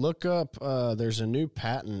 Well, look up, there's a new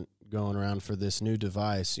patent going around for this new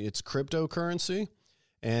device. It's cryptocurrency,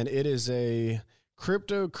 and it is a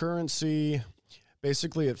cryptocurrency.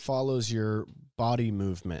 Basically, it follows your body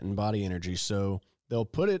movement and body energy. So they'll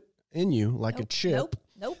put it in you like a chip.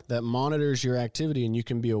 Nope. That monitors your activity, and you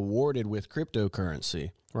can be awarded with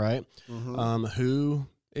cryptocurrency, right? Who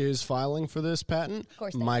is filing for this patent? Of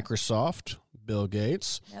course they are. Microsoft, Bill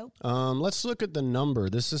Gates. Nope. Let's look at the number.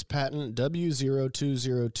 This is patent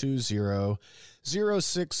W02020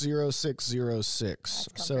 060606.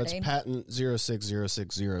 So it's comforting. patent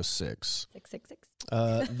 060606.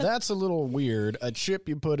 666. That's a little weird. A chip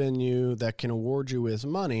you put in you that can award you with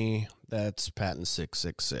money, that's patent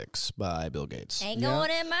 666 by Bill Gates. Ain't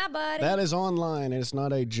going in my body. That is online. It's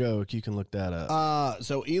not a joke. You can look that up.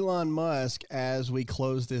 so Elon Musk, as we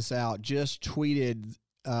close this out, just tweeted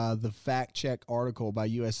the fact check article by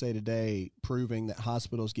USA Today proving that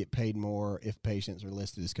hospitals get paid more if patients are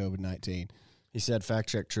listed as COVID-19. He said fact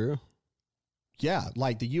check true? Yeah,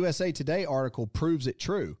 like the USA Today article proves it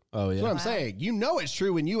true. Oh, yeah. That's what I'm saying. You know it's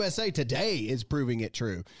true when USA Today is proving it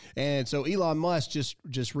true. And so Elon Musk just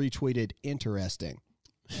retweeted interesting.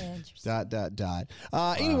 Interesting.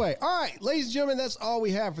 Anyway, all right, ladies and gentlemen, that's all we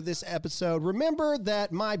have for this episode. Remember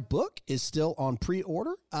that my book is still on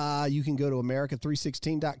pre-order. You can go to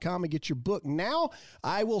America316.com and get your book now.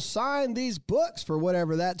 I will sign these books for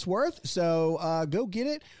whatever that's worth. So go get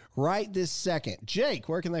it right this second. Jake,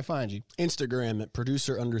 where can they find you? Instagram at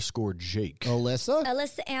producer_Jake. Alyssa?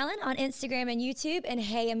 Alyssa Allen on Instagram and YouTube, and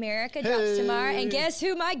Hey America drops tomorrow. And guess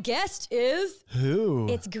who my guest is? Who?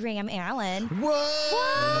 It's Graham Allen. What?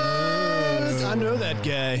 I know that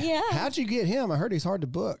guy. Yeah. How'd you get him? I heard he's hard to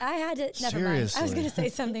book. I had to. Never mind. I was Seriously. going to say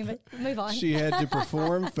something, but move on. She had to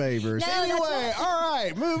perform favors. No, that's Anyway, all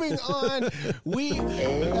right, moving on.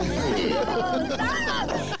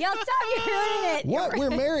 Y'all stop! You're ruining it. What? We're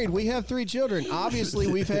married. We have 3 children. Obviously,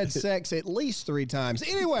 we've had sex at least 3 times.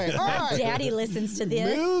 Anyway, all My right. daddy listens to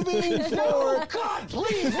this. Moving forward. God,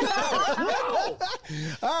 please. No.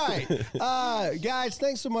 All right. Guys,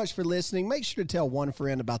 thanks so much for listening. Make sure to tell one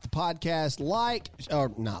friend about the podcast.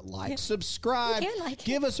 Subscribe. You can like it.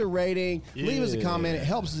 Give us a rating. Leave us a comment. It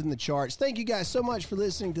helps us in the charts. Thank you guys so much for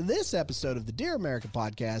listening to this episode of the Dear America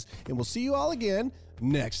podcast. And we'll see you all again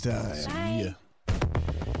next time. Bye. Yeah.